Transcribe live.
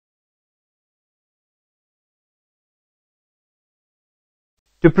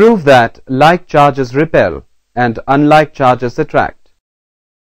To prove that like charges repel and unlike charges attract.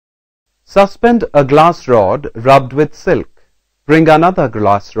 Suspend a glass rod rubbed with silk. Bring another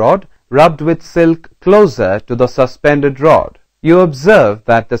glass rod rubbed with silk closer to the suspended rod. You observe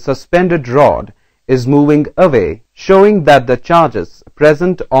that the suspended rod is moving away, showing that the charges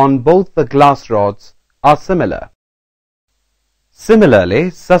present on both the glass rods are similar. Similarly,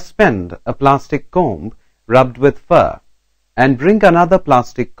 suspend a plastic comb rubbed with fur and bring another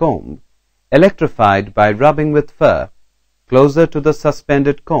plastic comb electrified by rubbing with fur closer to the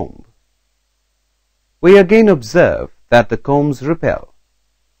suspended comb. We again observe that the combs repel.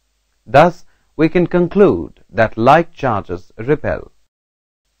 Thus, we can conclude that like charges repel.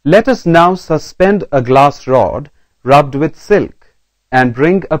 Let us now suspend a glass rod rubbed with silk and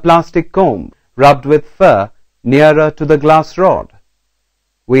bring a plastic comb rubbed with fur nearer to the glass rod.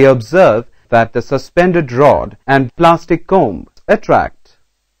 We observe that the suspended rod and plastic comb attract.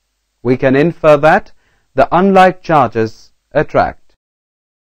 We can infer that the unlike charges attract.